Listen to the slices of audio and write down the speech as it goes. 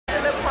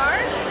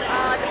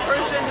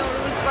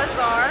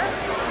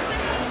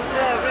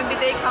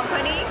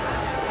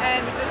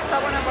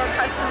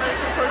customers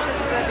who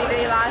purchased the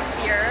bidet last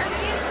year.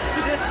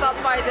 He just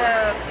stopped by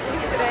the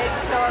booth today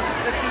to tell us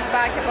the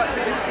feedback about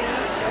the machine,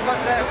 about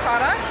the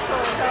product. So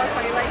tell us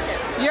how you like it.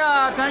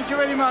 Yeah, thank you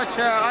very much.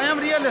 I am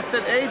real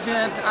estate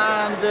agent,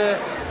 and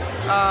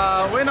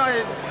when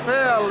I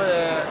sell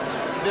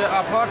the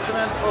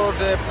apartment or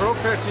the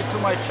property to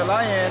my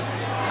client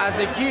as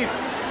a gift,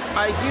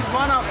 I give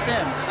one of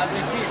them as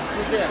a gift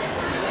to them,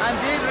 and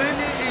they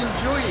really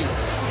enjoy it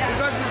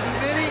because it's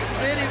very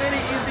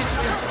easy to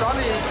install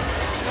it,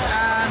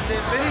 and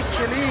very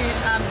clean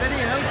and very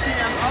healthy,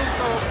 and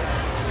also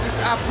it's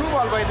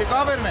approval by the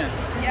government.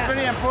 It's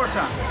very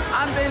important,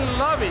 and they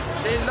love it.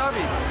 They love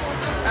it,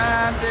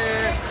 and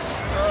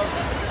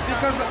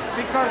because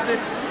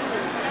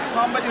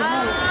somebody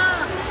who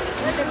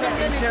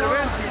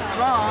intervened this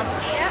one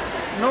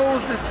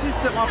knows the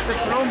system of the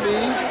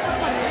plumbing,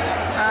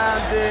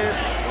 and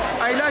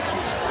I like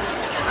it.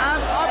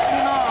 And up to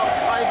now,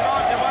 I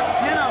bought about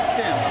 10 of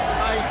them.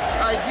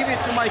 I give it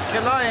to my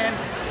client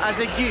as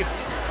a gift.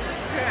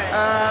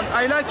 And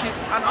I like it.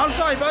 And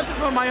also I bought it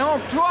for my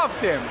home, 2 of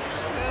them.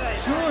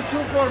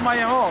 Two for my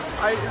home.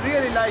 I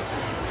really like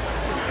it.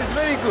 It's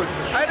very good.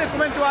 I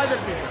recommend to other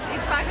people.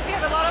 In fact, we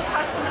have a lot of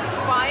customers who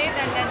buy it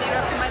and then they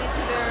recommend it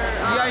to their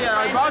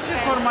I bought it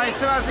for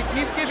myself as a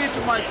gift, give it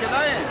to my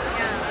client.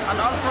 And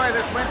also I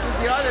recommend to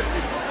the other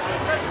people.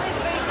 Especially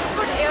it's very good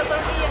for the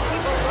elderly and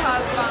people who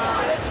have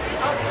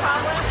health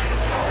problems,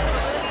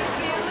 mobility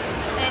issues,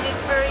 and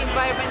it's very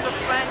environmental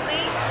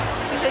friendly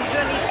because you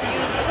don't need to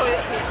use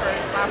toilet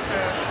papers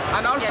after.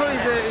 And also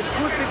it's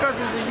good because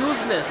it's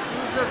useless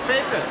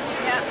paper.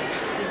 Yeah.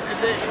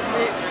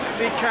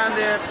 We can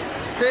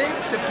save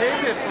the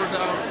paper for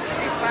the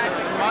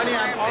money,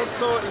 and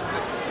also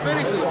it's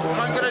very good.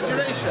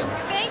 Congratulations.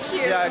 Thank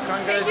you. Yeah,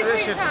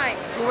 congratulations. Thank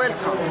you for your time. You're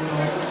welcome.